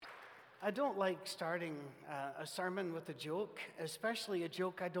I don't like starting a sermon with a joke, especially a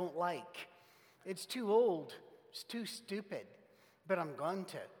joke I don't like. It's too old, it's too stupid, but I'm going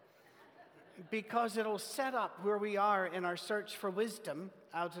to. Because it'll set up where we are in our search for wisdom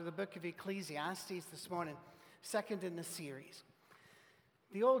out of the book of Ecclesiastes this morning, second in the series.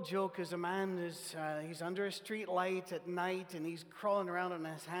 The old joke is a man he's under a street light at night and he's crawling around on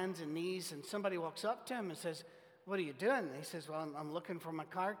his hands and knees, and somebody walks up to him and says, "What are you doing?" He says, "Well, I'm looking for my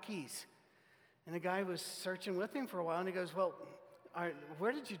car keys." And the guy was searching with him for a while, and he goes, "Well,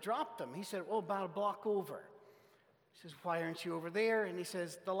 where did you drop them?" He said, "Oh, about a block over." He says, "Why aren't you over there?" And he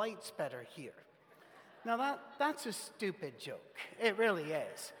says, "The light's better here." Now that's a stupid joke. It really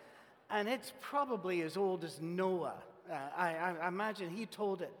is. And it's probably as old as Noah. I imagine he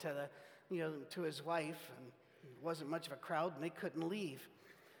told it to his wife, and it wasn't much of a crowd, and they couldn't leave.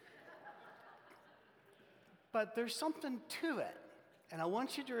 But there's something to it. And I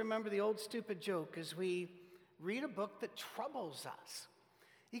want you to remember the old stupid joke as we read a book that troubles us.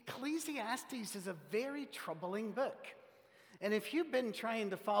 Ecclesiastes is a very troubling book. And if you've been trying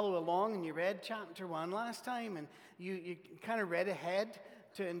to follow along and you read chapter 1 last time and you kind of read ahead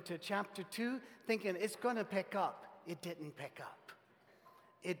into chapter 2 thinking it's going to pick up, it didn't pick up.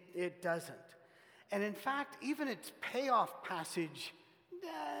 It doesn't. And in fact, even its payoff passage,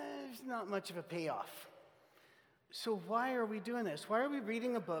 there's not much of a payoff. So why are we doing this? Why are we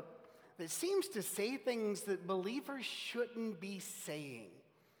reading a book that seems to say things that believers shouldn't be saying?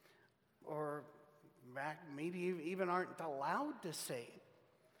 Or maybe even aren't allowed to say?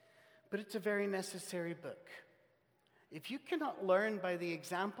 But it's a very necessary book. If you cannot learn by the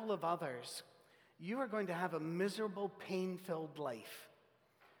example of others, you are going to have a miserable, pain-filled life.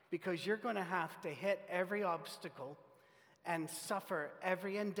 Because you're going to have to hit every obstacle and suffer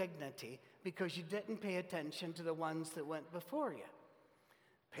every indignity because you didn't pay attention to the ones that went before you.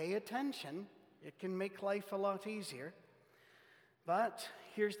 Pay attention. It can make life a lot easier. But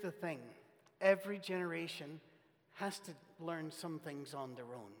here's the thing. Every generation has to learn some things on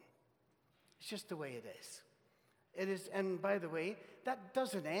their own. It's just the way it is. It is, and by the way, that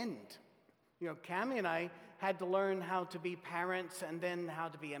doesn't end. Cammie and I had to learn how to be parents and then how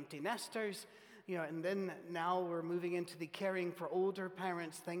to be empty nesters. And then now we're moving into the caring for older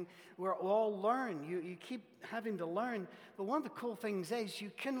parents thing. We're all learn. You keep having to learn. But one of the cool things is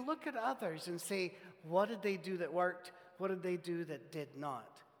you can look at others and say, what did they do that worked? What did they do that did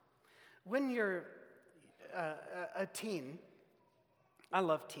not? When you're a teen, I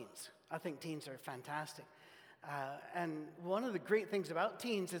love teens. I think teens are fantastic. And one of the great things about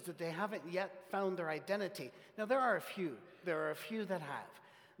teens is that they haven't yet found their identity. Now, there are a few. There are a few that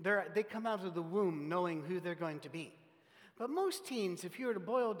have. They come out of the womb knowing who they're going to be. But most teens, if you were to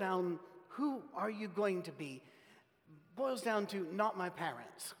boil down who are you going to be, boils down to not my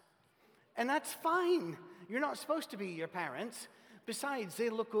parents. And that's fine. You're not supposed to be your parents. Besides,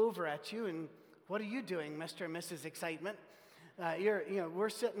 they look over at you and, what are you doing, Mr. and Mrs. Excitement? We're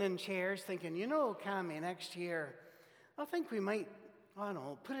sitting in chairs thinking, Cammie, next year, I think we might,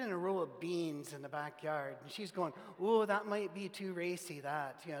 put in a row of beans in the backyard. And she's going, oh, that might be too racy,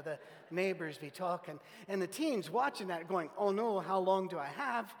 that. The neighbors be talking. And the teens watching that going, oh no, how long do I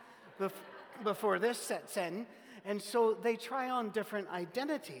have before this sets in? And so they try on different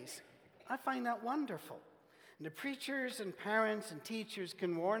identities. I find that wonderful. And the preachers and parents and teachers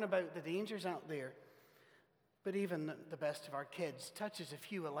can warn about the dangers out there. But even the best of our kids touches a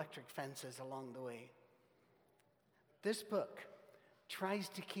few electric fences along the way. This book tries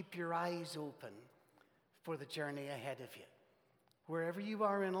to keep your eyes open for the journey ahead of you, wherever you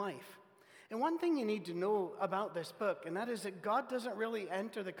are in life. And one thing you need to know about this book, and that is that God doesn't really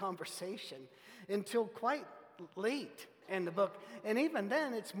enter the conversation until quite late in the book. And even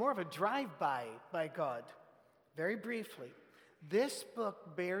then, it's more of a drive-by by God. Very briefly, this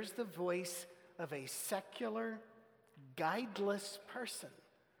book bears the voice of a secular, guideless person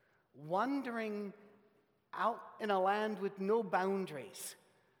wandering out in a land with no boundaries,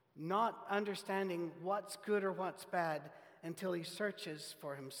 not understanding what's good or what's bad until he searches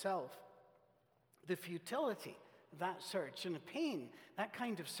for himself. The futility of that search and the pain that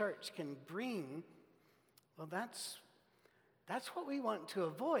kind of search can bring, well, that's what we want to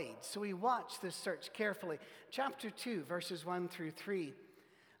avoid. So we watch this search carefully. Chapter 2, verses 1 through 3.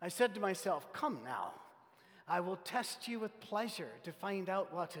 I said to myself, come now, I will test you with pleasure to find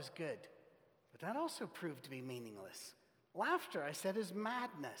out what is good. But that also proved to be meaningless. Laughter, I said, is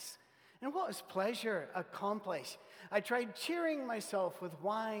madness. And what is pleasure accomplished? I tried cheering myself with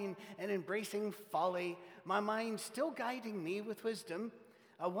wine and embracing folly, my mind still guiding me with wisdom.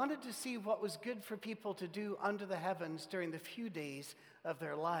 I wanted to see what was good for people to do under the heavens during the few days of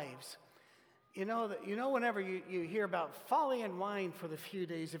their lives. Whenever you hear about folly and wine for the few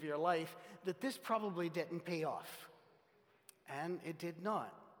days of your life, that this probably didn't pay off. And it did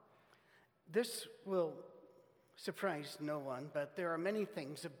not. This will surprise no one, but there are many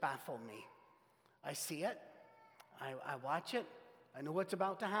things that baffle me. I see it, I watch it, I know what's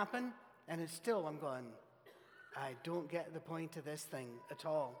about to happen, and I'm going, I don't get the point of this thing at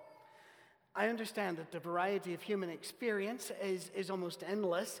all. I understand that the variety of human experience is almost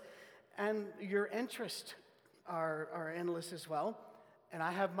endless, and your interests are endless as well. And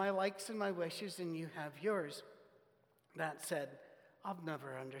I have my likes and my wishes, and you have yours. That said, I've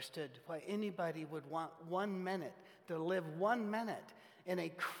never understood why anybody would want 1 minute to live 1 minute in a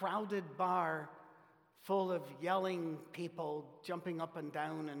crowded bar full of yelling people jumping up and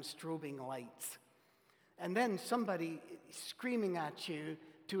down and strobing lights. And then somebody screaming at you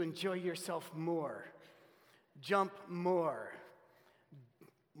to enjoy yourself more. Jump more.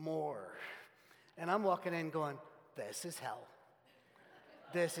 More. And I'm walking in going, this is hell.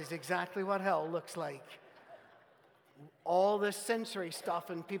 This is exactly what hell looks like. All this sensory stuff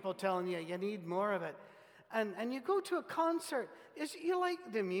and people telling you you need more of it. And you go to a concert. You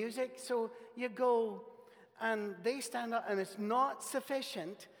like the music, so you go and they stand up and it's not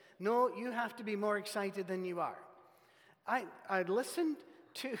sufficient. No, you have to be more excited than you are. I listened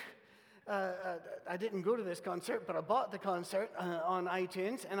to, I didn't go to this concert, but I bought the concert on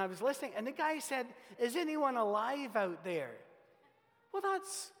iTunes, and I was listening, and the guy said, is anyone alive out there? Well,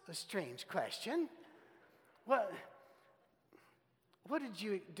 that's a strange question. What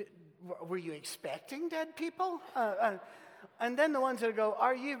were you expecting dead people? And then the ones that go,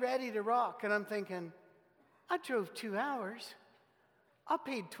 are you ready to rock? And I'm thinking, I drove 2 hours. I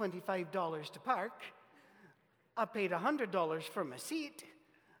paid $25 to park. I paid $100 for my seat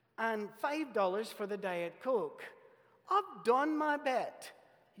and $5 for the Diet Coke. I've done my bet.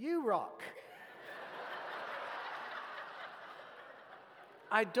 You rock.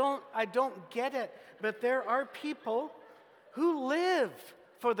 I don't get it, but there are people who live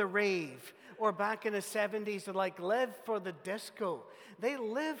for the rave, or back in the 70s, live for the disco. They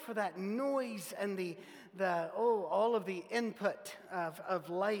live for that noise and all of the input of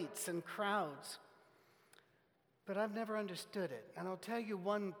lights and crowds. But I've never understood it. And I'll tell you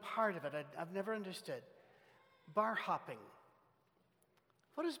one part of it I've never understood. Bar hopping.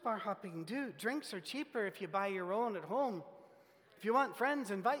 What does bar hopping do? Drinks are cheaper if you buy your own at home. If you want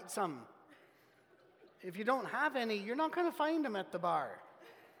friends, invite some. If you don't have any, you're not going to find them at the bar.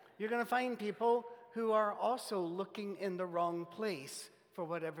 You're going to find people who are also looking in the wrong place for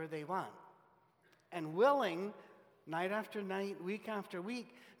whatever they want. And willing, night after night, week after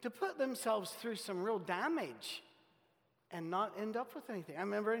week, to put themselves through some real damage and not end up with anything. I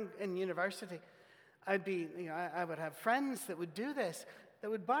remember in university, I would have friends that would do this, that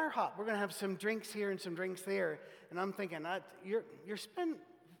would bar hop. We're going to have some drinks here and some drinks there. And I'm thinking, you're spending,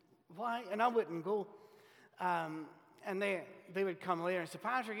 why? And I wouldn't go. And they would come later and say,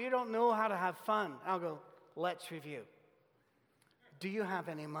 Patrick, you don't know how to have fun. I'll go, let's review. Do you have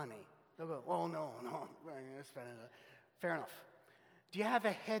any money? They'll go, oh, no. Fair enough. Do you have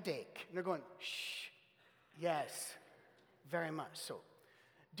a headache? And they're going, shh, yes, very much so.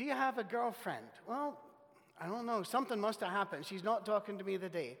 Do you have a girlfriend? Well, I don't know. Something must have happened. She's not talking to me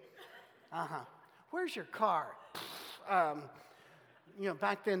today. Where's your car?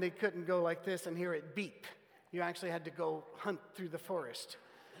 Back then they couldn't go like this and hear it beep. You actually had to go hunt through the forest.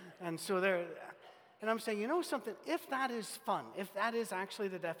 And so and I'm saying, something? If that is fun, if that is actually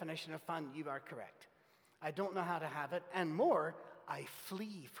the definition of fun, you are correct. I don't know how to have it, and more, I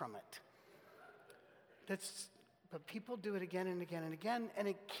flee from it. But people do it again and again and again, and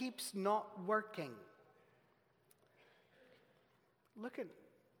it keeps not working. Look at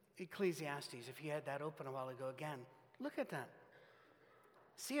Ecclesiastes, if you had that open a while ago again. Look at that.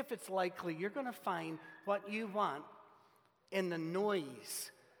 See if it's likely you're going to find what you want in the noise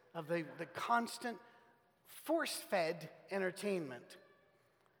of the constant force-fed entertainment.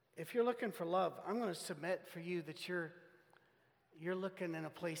 If you're looking for love, I'm going to submit for you that you're looking in a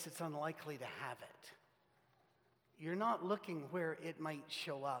place that's unlikely to have it. You're not looking where it might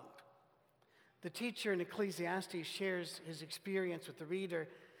show up. The teacher in Ecclesiastes shares his experience with the reader.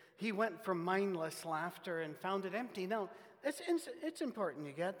 He went from mindless laughter and found it empty. Now, it's important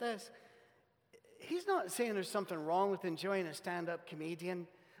you get this. He's not saying there's something wrong with enjoying a stand-up comedian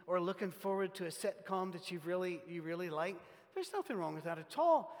or looking forward to a sitcom that you really like. There's nothing wrong with that at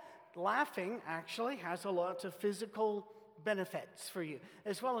all. Laughing actually has a lot of physical benefits for you,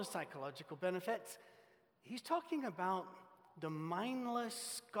 as well as psychological benefits. He's talking about the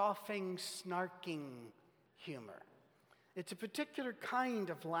mindless, scoffing, snarking humor. It's a particular kind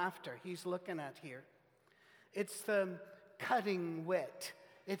of laughter he's looking at here. It's the cutting wit.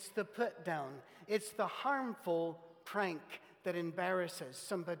 It's the put down. It's the harmful prank that embarrasses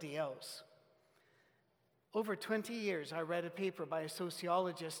somebody else. Over 20 years, I read a paper by a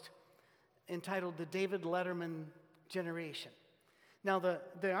sociologist entitled The David Letterman Generation. Now,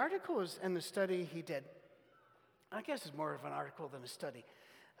 the articles and the study he did, I guess it's more of an article than a study,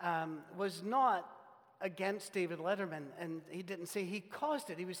 was not against David Letterman, and he didn't say he caused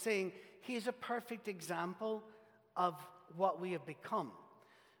it. He was saying he's a perfect example of what we have become,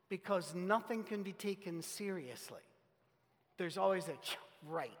 because nothing can be taken seriously. There's always a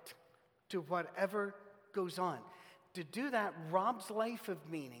right to whatever goes on. To do that robs life of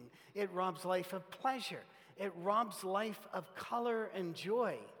meaning. It robs life of pleasure. It robs life of color and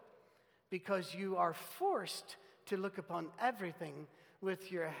joy, because you are forced to look upon everything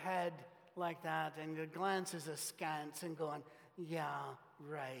with your head like that and your glances askance and going, yeah,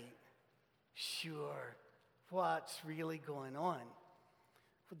 right, sure, what's really going on?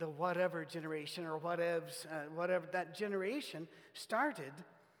 The whatever generation or whatever, that generation started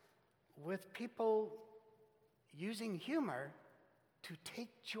with people using humor to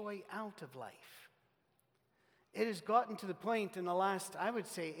take joy out of life. It has gotten to the point in the last, I would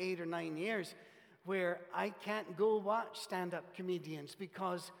say, 8 or 9 years where I can't go watch stand-up comedians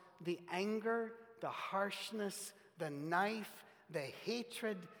because the anger, the harshness, the knife, the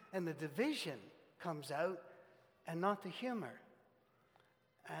hatred, and the division comes out and not the humor.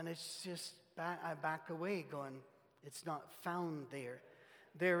 And it's just, I back away going, it's not found there.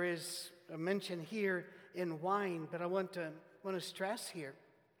 There is a mention here in wine, but I want to stress here,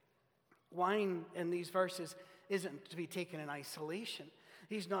 wine in these verses isn't to be taken in isolation.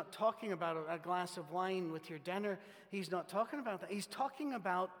 He's not talking about a glass of wine with your dinner. He's not talking about that. He's talking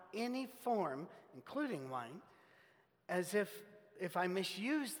about any form, including wine, as if I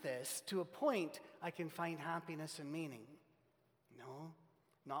misuse this to a point, I can find happiness and meaning. No,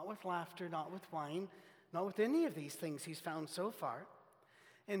 not with laughter, not with wine, not with any of these things he's found so far.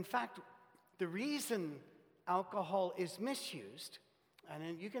 In fact, the reason alcohol is misused,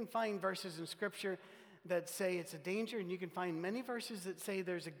 and you can find verses in Scripture that say it's a danger, and you can find many verses that say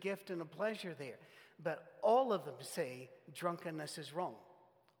there's a gift and a pleasure there. But all of them say drunkenness is wrong.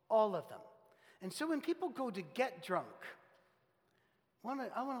 All of them. And so when people go to get drunk,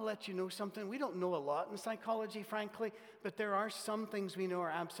 I want to let you know something. We don't know a lot in psychology, frankly, but there are some things we know are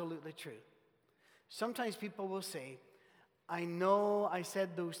absolutely true. Sometimes people will say, I know I said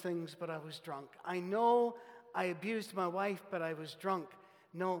those things, but I was drunk. I know I abused my wife, but I was drunk.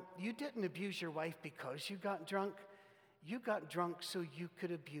 No, you didn't abuse your wife because you got drunk. You got drunk so you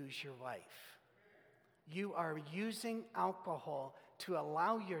could abuse your wife. You are using alcohol to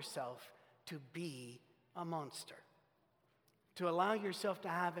allow yourself to be a monster, to allow yourself to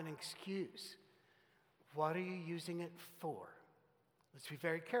have an excuse. What are you using it for? Let's be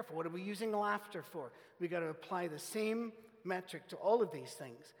very careful. What are we using laughter for? We got to apply the same metric to all of these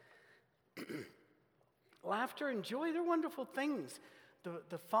things. Laughter and joy, they're wonderful things.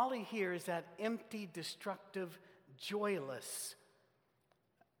 The folly here is that empty, destructive, joyless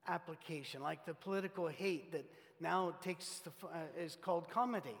application, like the political hate that now is called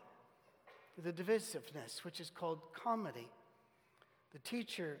comedy. The divisiveness, which is called comedy. The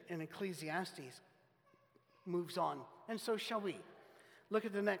teacher in Ecclesiastes moves on, and so shall we. Look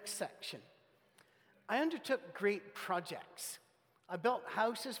at the next section. I undertook great projects. I built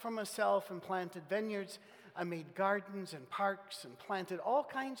houses for myself and planted vineyards. I made gardens and parks and planted all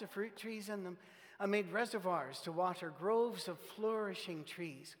kinds of fruit trees in them. I made reservoirs to water groves of flourishing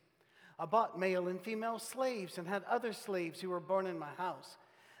trees. I bought male and female slaves and had other slaves who were born in my house.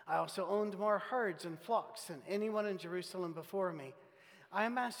 I also owned more herds and flocks than anyone in Jerusalem before me. I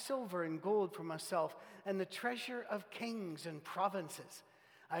amassed silver and gold for myself and the treasure of kings and provinces.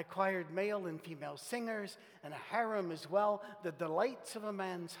 I acquired male and female singers and a harem as well, the delights of a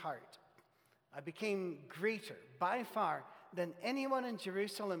man's heart. I became greater by far than anyone in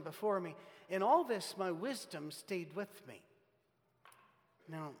Jerusalem before me. In all this, my wisdom stayed with me.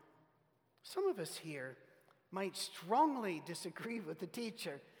 Now, some of us here might strongly disagree with the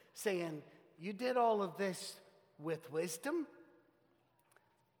teacher, saying, you did all of this with wisdom?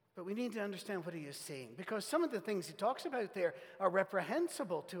 But we need to understand what he is saying, because some of the things he talks about there are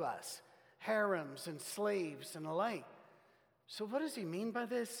reprehensible to us, harems and slaves and the like. So what does he mean by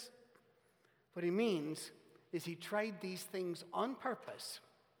this? What he means is he tried these things on purpose,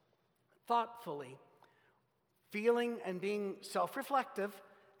 thoughtfully, feeling and being self-reflective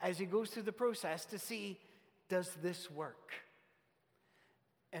as he goes through the process to see, does this work?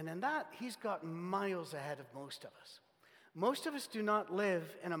 And in that, he's got miles ahead of most of us. Most of us do not live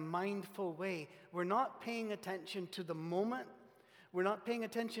in a mindful way. We're not paying attention to the moment. We're not paying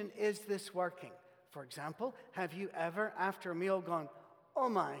attention, is this working? For example, have you ever, after a meal, gone, oh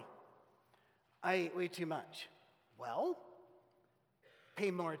my, I ate way too much? Well,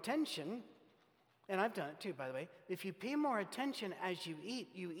 pay more attention, and I've done it too, by the way. If you pay more attention as you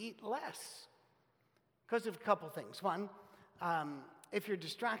eat less. Because of a couple things. One, if you're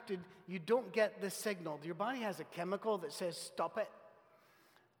distracted, you don't get the signal. Your body has a chemical that says stop it,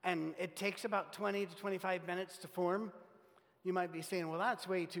 and it takes about 20 to 25 minutes to form. You might be saying, well, that's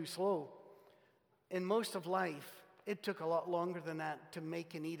way too slow. In most of life, it took a lot longer than that to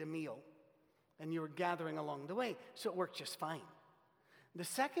make and eat a meal, and you were gathering along the way, so it worked just fine. The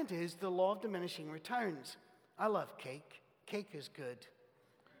second is the law of diminishing returns. I love cake. Cake is good.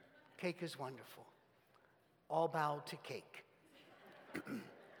 Cake is wonderful. All bow to cake.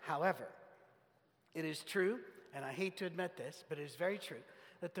 However, it is true, and I hate to admit this, but it is very true,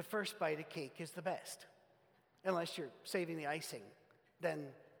 that the first bite of cake is the best. Unless you're saving the icing, then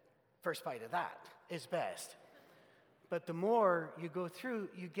first bite of that is best. But the more you go through,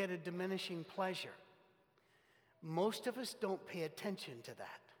 you get a diminishing pleasure. Most of us don't pay attention to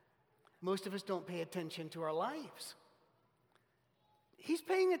that. Most of us don't pay attention to our lives. He's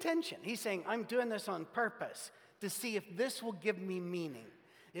paying attention. He's saying, I'm doing this on purpose to see if this will give me meaning,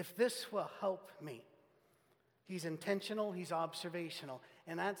 if this will help me. He's intentional, he's observational.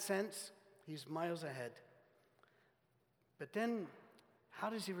 In that sense, he's miles ahead. But then, how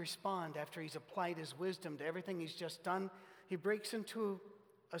does he respond after he's applied his wisdom to everything he's just done? He breaks into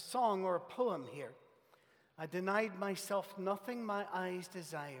a song or a poem here. I denied myself nothing my eyes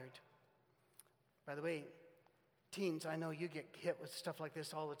desired. By the way, teens, I know you get hit with stuff like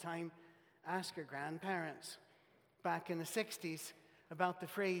this all the time. Ask your grandparents back in the 60s about the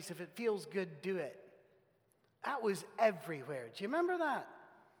phrase, if it feels good, do it. That was everywhere. Do you remember that?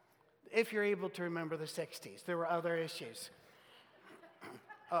 If you're able to remember the 60s, there were other issues.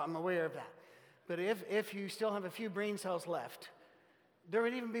 I'm aware of that. But if you still have a few brain cells left, there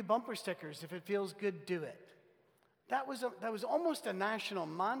would even be bumper stickers, if it feels good, do it. That was almost a national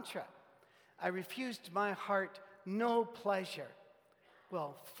mantra. I refused my heart no pleasure.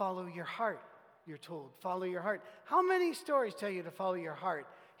 Well, follow your heart, you're told. Follow your heart. How many stories tell you to follow your heart?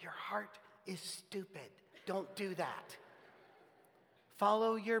 Your heart is stupid. Don't do that.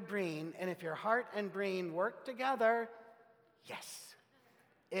 Follow your brain, and if your heart and brain work together, yes.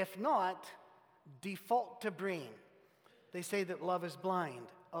 If not, default to brain. They say that love is blind.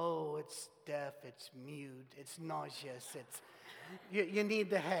 Oh, it's deaf, it's mute, it's nauseous, you need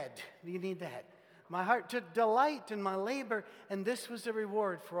the head. You need the head. My heart took delight in my labor, and this was the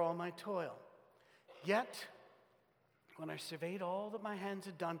reward for all my toil. Yet, when I surveyed all that my hands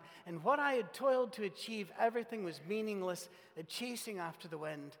had done, and what I had toiled to achieve, everything was meaningless, a chasing after the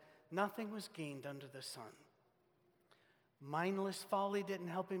wind. Nothing was gained under the sun. Mindless folly didn't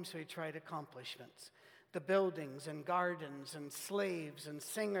help him, so he tried accomplishments. The buildings and gardens and slaves and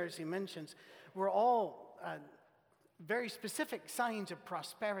singers he mentions were all very specific signs of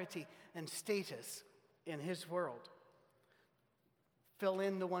prosperity and status in his world. Fill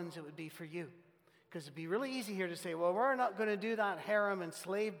in the ones that would be for you. Because it'd be really easy here to say, well, we're not going to do that harem and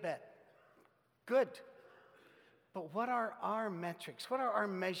slave bit. Good. But what are our metrics? What are our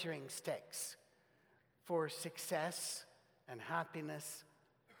measuring sticks for success and happiness?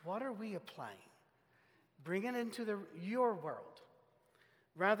 What are we applying? Bring it into your world.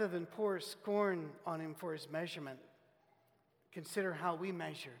 Rather than pour scorn on him for his measurement, consider how we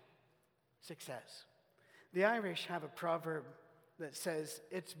measure success. The Irish have a proverb that says,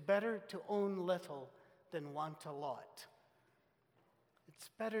 it's better to own little than want a lot. It's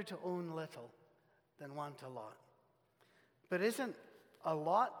better to own little than want a lot. But isn't a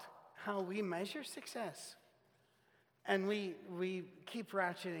lot how we measure success? And we keep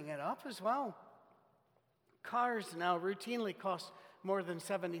ratcheting it up as well. Cars now routinely cost more than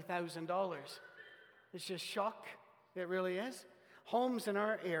 $70,000. It's just shock. It really is. Homes in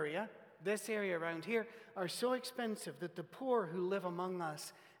our area, this area around here, are so expensive that the poor who live among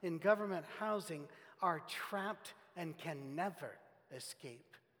us in government housing are trapped and can never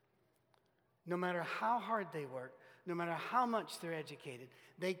escape. No matter how hard they work, no matter how much they're educated,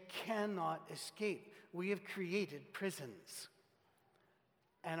 they cannot escape. We have created prisons.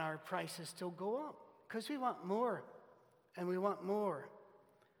 And our prices still go up because we want more and we want more.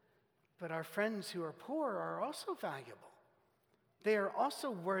 But our friends who are poor are also valuable. They are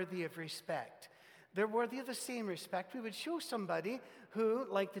also worthy of respect. They're worthy of the same respect we would show somebody who,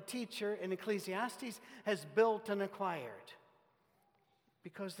 like the teacher in Ecclesiastes, has built and acquired.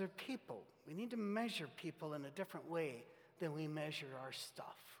 Because they're people. We need to measure people in a different way than we measure our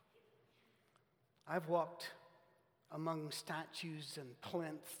stuff. I've walked among statues and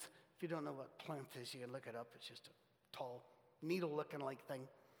plinth. If you don't know what plinth is, you can look it up. It's just a tall, needle-looking like thing,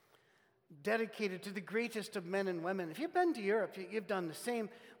 dedicated to the greatest of men and women. If you've been to Europe, you've done the same.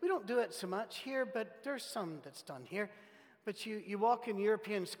 We don't do it so much here, but there's some that's done here. But you walk in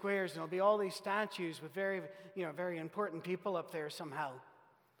European squares, and there'll be all these statues with very important people up there somehow.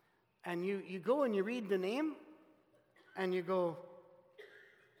 And you go and you read the name, and you go,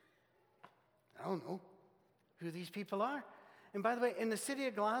 I don't know who these people are. And by the way, in the city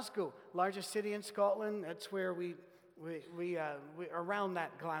of Glasgow, largest city in Scotland, that's where we around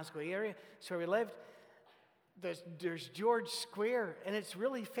that Glasgow area, so we lived. There's George Square, and it's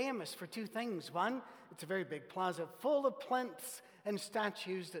really famous for two things. One, it's a very big plaza full of plinths and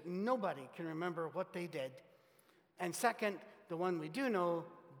statues that nobody can remember what they did. And second, the one we do know,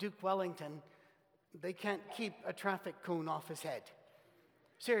 Duke Wellington, they can't keep a traffic cone off his head.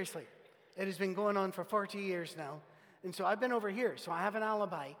 Seriously, it has been going on for 40 years now. And so I've been over here, so I have an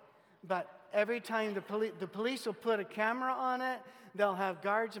alibi. But every time the police will put a camera on it, they'll have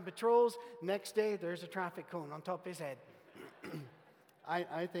guards and patrols. Next day, there's a traffic cone on top of his head.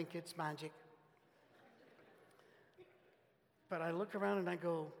 I think it's magic. But I look around and I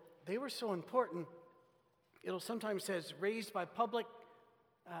go, they were so important. It'll sometimes says raised by public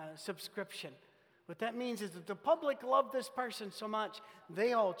subscription. What that means is that the public loved this person so much,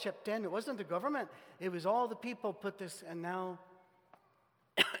 they all chipped in. It wasn't the government. It was all the people put this, and now,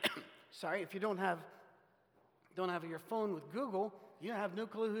 sorry, if you don't have your phone with Google, you have no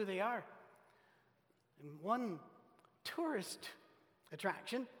clue who they are. And one tourist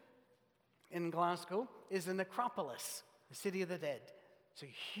attraction in Glasgow is the Necropolis, the city of the dead. It's a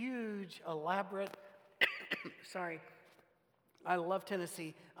huge, elaborate, sorry, I love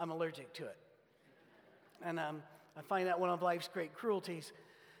Tennessee. I'm allergic to it. And I find that one of life's great cruelties.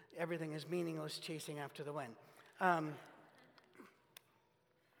 Everything is meaningless, chasing after the wind.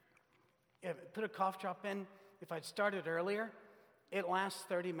 Put a cough drop in. If I'd started earlier, it lasts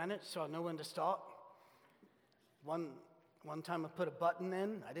 30 minutes, so I know when to stop. One time I put a button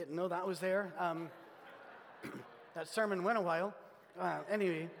in. I didn't know that was there. That sermon went a while.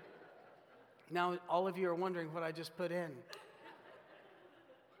 Anyway, now all of you are wondering what I just put in.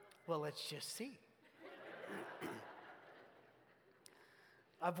 Well, let's just see.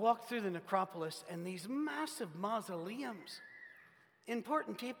 I've walked through the necropolis and these massive mausoleums,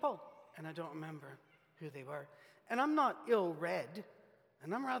 important people, and I don't remember who they were. And I'm not ill-read,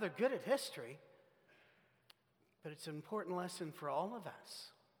 and I'm rather good at history, but it's an important lesson for all of us.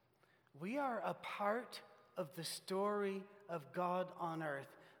 We are a part of the story of God on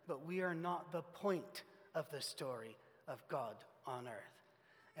earth, but we are not the point of the story of God on earth.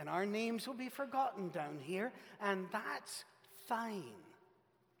 And our names will be forgotten down here, and that's fine,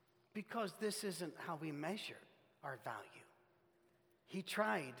 because this isn't how we measure our value. He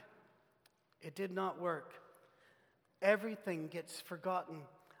tried. It did not work. Everything gets forgotten.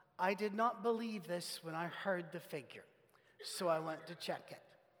 I did not believe this when I heard the figure, so I went to check it.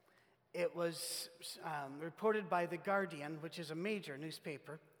 It was reported by The Guardian, which is a major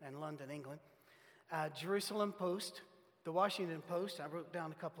newspaper in London, England, Jerusalem Post, The Washington Post. I wrote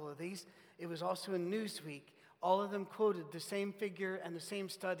down a couple of these. It was also in Newsweek. All of them quoted the same figure and the same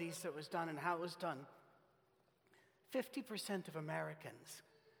studies that was done and how it was done. 50% of Americans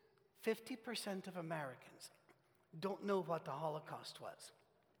don't know what the Holocaust was.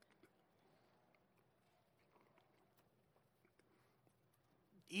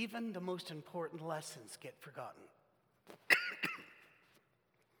 Even the most important lessons get forgotten.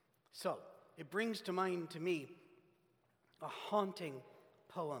 So, it brings to mind to me a haunting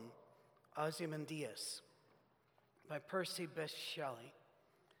poem, Ozymandias, by Percy Bysshe Shelley.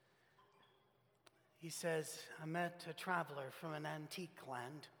 He says, I met a traveler from an antique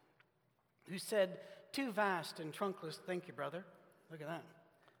land who said, too vast and trunkless, thank you, brother. Look at that.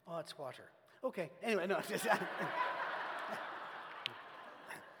 Oh, it's water. Okay, anyway, no,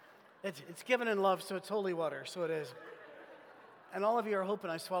 it's given in love, so it's holy water, so it is. And all of you are hoping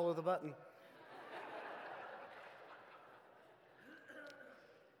I swallow the button.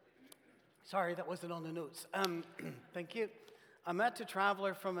 Sorry, that wasn't on the notes. Thank you. I met a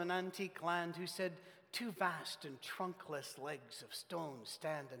traveler from an antique land who said, two vast and trunkless legs of stone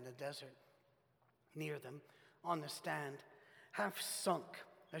stand in the desert. Near them, on the stand, half sunk,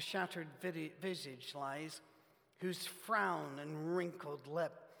 a shattered visage lies, whose frown and wrinkled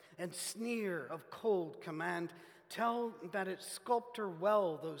lip and sneer of cold command tell that its sculptor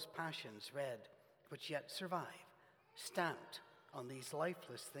well those passions read, which yet survive, stamped on these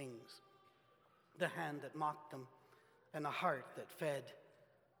lifeless things. The hand that mocked them, and a heart that fed.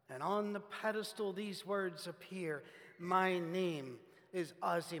 And on the pedestal these words appear, my name is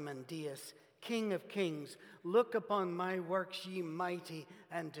Ozymandias, King of kings. Look upon my works, ye mighty,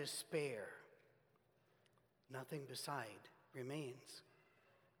 and despair. Nothing beside remains.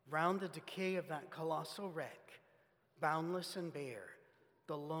 Round the decay of that colossal wreck, boundless and bare,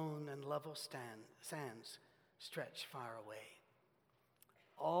 the lone and level sands stretch far away.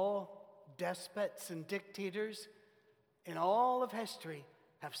 All despots and dictators in all of history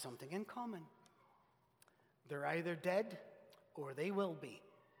have something in common. They're either dead or they will be.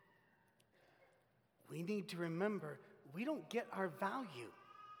 We need to remember we don't get our value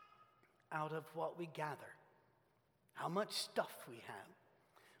out of what we gather, how much stuff we have.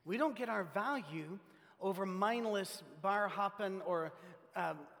 We don't get our value over mindless bar hopping or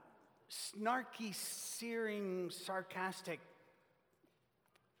snarky, searing, sarcastic,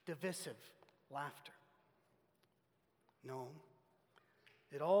 divisive laughter. No.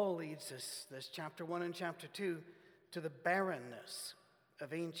 It all leads us, this chapter 1 and chapter 2, to the barrenness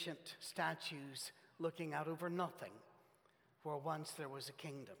of ancient statues looking out over nothing, where once there was a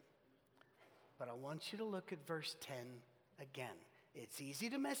kingdom. But I want you to look at verse 10 again. It's easy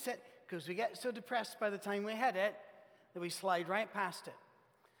to miss it because we get so depressed by the time we hit it that we slide right past it.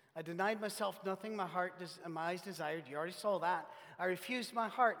 I denied myself nothing my eyes desired. You already saw that. I refused my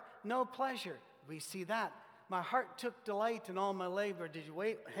heart no pleasure. We see that. My heart took delight in all my labor. Did you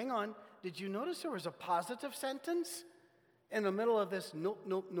wait? Hang on. Did you notice there was a positive sentence in the middle of this? Nope,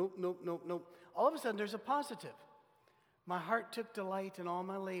 nope, nope, nope, nope, nope. All of a sudden there's a positive. My heart took delight in all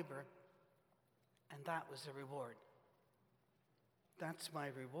my labor, and that was the reward. That's my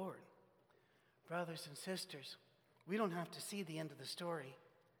reward. Brothers and sisters, we don't have to see the end of the story.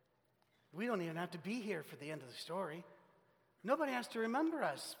 We don't even have to be here for the end of the story. Nobody has to remember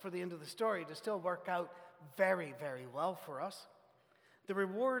us for the end of the story to still work out very, very well for us. The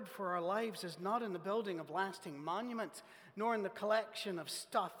reward for our lives is not in the building of lasting monuments, nor in the collection of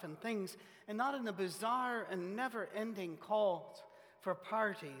stuff and things, and not in the bizarre and never-ending calls for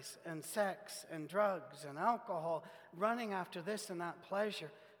parties and sex and drugs and alcohol, running after this and that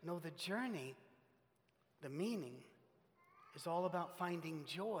pleasure. No, the journey, the meaning, is all about finding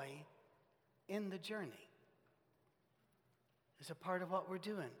joy in the journey. It's a part of what we're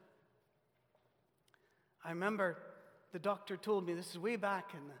doing. I remember the doctor told me, this is way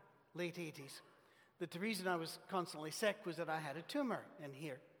back in the late 80s, that the reason I was constantly sick was that I had a tumor in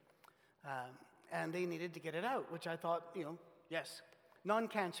here. And they needed to get it out, which I thought, yes,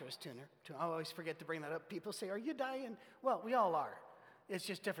 non-cancerous tumor. I always forget to bring that up. People say, are you dying? Well, we all are. It's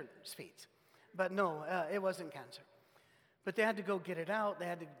just different speeds. But no, it wasn't cancer. But they had to go get it out. They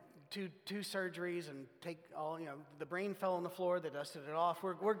had to two surgeries and take all, the brain fell on the floor. They dusted it off.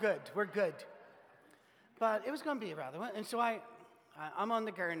 We're good. We're good. But it was going to be rather, and so I'm on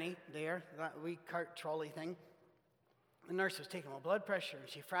the gurney there, that wee cart trolley thing. The nurse was taking my blood pressure, and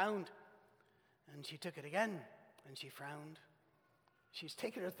she frowned. And she took it again, and she frowned. She's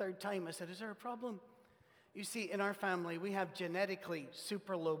taken it a third time. I said, is there a problem? You see, in our family, we have genetically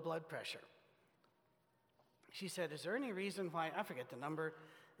super low blood pressure. She said, is there any reason why, I forget the number,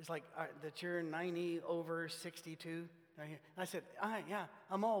 it's like that you're 90 over 62? I said, yeah,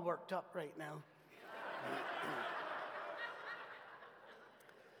 I'm all worked up right now.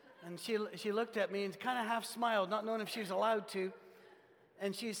 And she looked at me and kind of half smiled, not knowing if she was allowed to.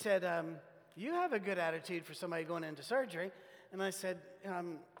 And she said, you have a good attitude for somebody going into surgery. And I said,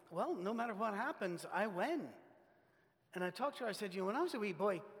 well, no matter what happens, I win. And I talked to her. I said, when I was a wee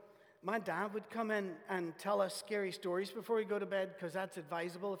boy, my dad would come in and tell us scary stories before we go to bed, because that's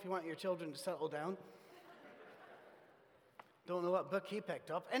advisable if you want your children to settle down. Don't know what book he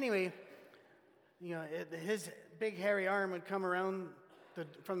picked up. Anyway, his big hairy arm would come around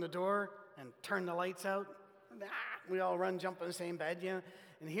from the door and turn the lights out. We all run, jump in the same bed,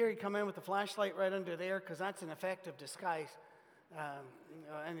 And here he'd come in with the flashlight right under there, because that's an effective disguise.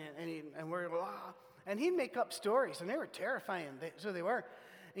 And he'd make up stories, and they were terrifying. So they were.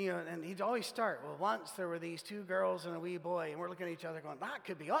 And he'd always start, well, once there were these two girls and a wee boy, and we're looking at each other going, that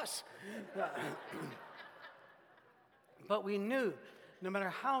could be us. But we knew, no matter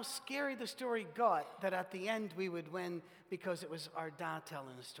how scary the story got, that at the end we would win, because it was our dad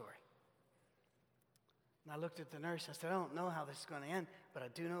telling the story. And I looked at the nurse and I said, I don't know how this is going to end, but I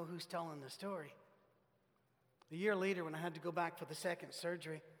do know who's telling the story. A year later, when I had to go back for the second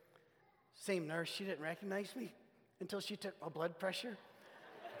surgery, same nurse, she didn't recognize me until she took my blood pressure.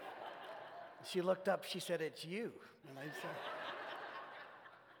 She looked up, she said, it's you. And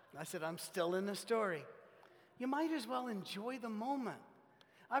I said, I'm still in the story. You might as well enjoy the moment.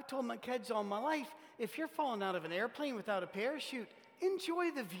 I've told my kids all my life, if you're falling out of an airplane without a parachute,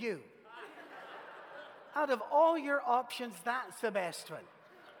 enjoy the view. Out of all your options, that's the best one.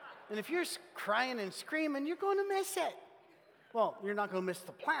 And if you're crying and screaming, you're going to miss it. Well, you're not going to miss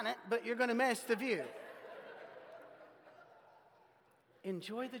the planet, but you're going to miss the view.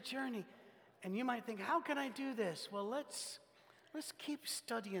 Enjoy the journey. And you might think, how can I do this? Well, let's keep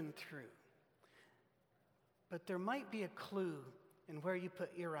studying through. But there might be a clue in where you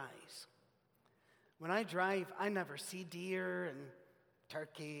put your eyes. When I drive, I never see deer and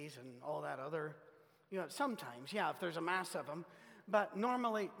turkeys and all that other, sometimes, if there's a mass of them, but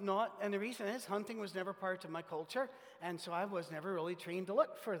normally not. And the reason is hunting was never part of my culture, and so I was never really trained to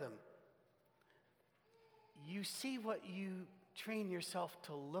look for them. You see what you train yourself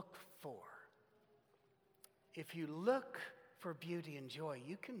to look for. If you look for beauty and joy,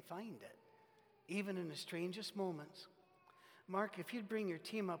 you can find it, even in the strangest moments. Mark, if you'd bring your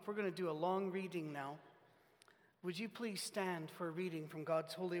team up, we're going to do a long reading now. Would you please stand for a reading from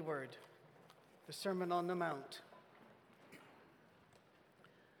God's holy word, the Sermon on the Mount.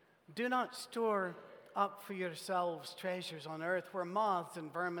 Do not store up for yourselves treasures on earth where moths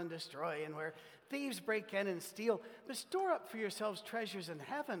and vermin destroy and where thieves break in and steal, but store up for yourselves treasures in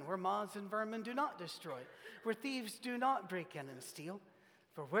heaven where moths and vermin do not destroy, where thieves do not break in and steal.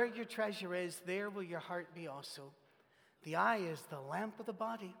 For where your treasure is, there will your heart be also. The eye is the lamp of the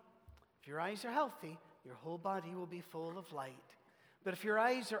body. If your eyes are healthy, your whole body will be full of light. But if your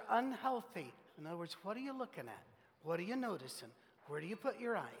eyes are unhealthy, in other words, what are you looking at? What are you noticing? Where do you put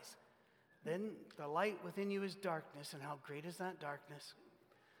your eyes? Then the light within you is darkness, and how great is that darkness?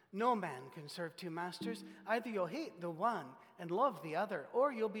 No man can serve two masters. Either you'll hate the one and love the other,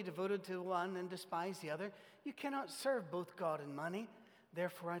 or you'll be devoted to one and despise the other. You cannot serve both God and money.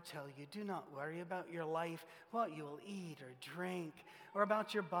 Therefore, I tell you, do not worry about your life, what you will eat or drink, or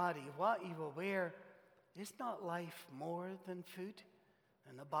about your body, what you will wear. Is not life more than food,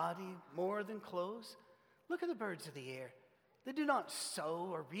 and the body more than clothes? Look at the birds of the air. They do not sow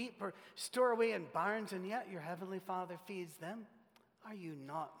or reap or store away in barns, and yet your heavenly Father feeds them. Are you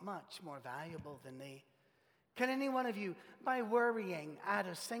not much more valuable than they? Can any one of you, by worrying, add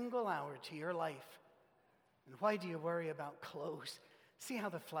a single hour to your life? And why do you worry about clothes? See how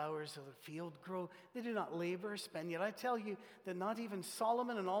the flowers of the field grow. They do not labor or spin. Yet I tell you that not even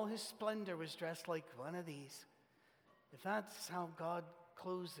Solomon in all his splendor was dressed like one of these. If that's how God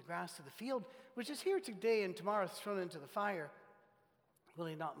clothes the grass of the field, which is here today and tomorrow thrown into the fire, will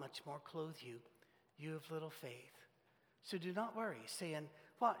he not much more clothe you, you of little faith? So do not worry, saying,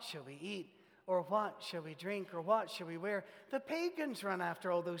 what shall we eat? Or what shall we drink? Or what shall we wear? The pagans run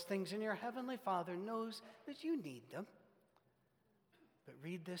after all those things, and your heavenly Father knows that you need them. But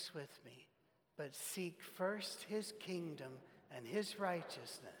read this with me. But seek first his kingdom and his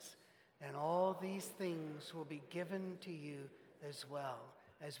righteousness, and all these things will be given to you as well.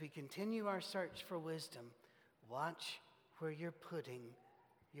 As we continue our search for wisdom, watch where you're putting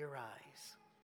your eyes.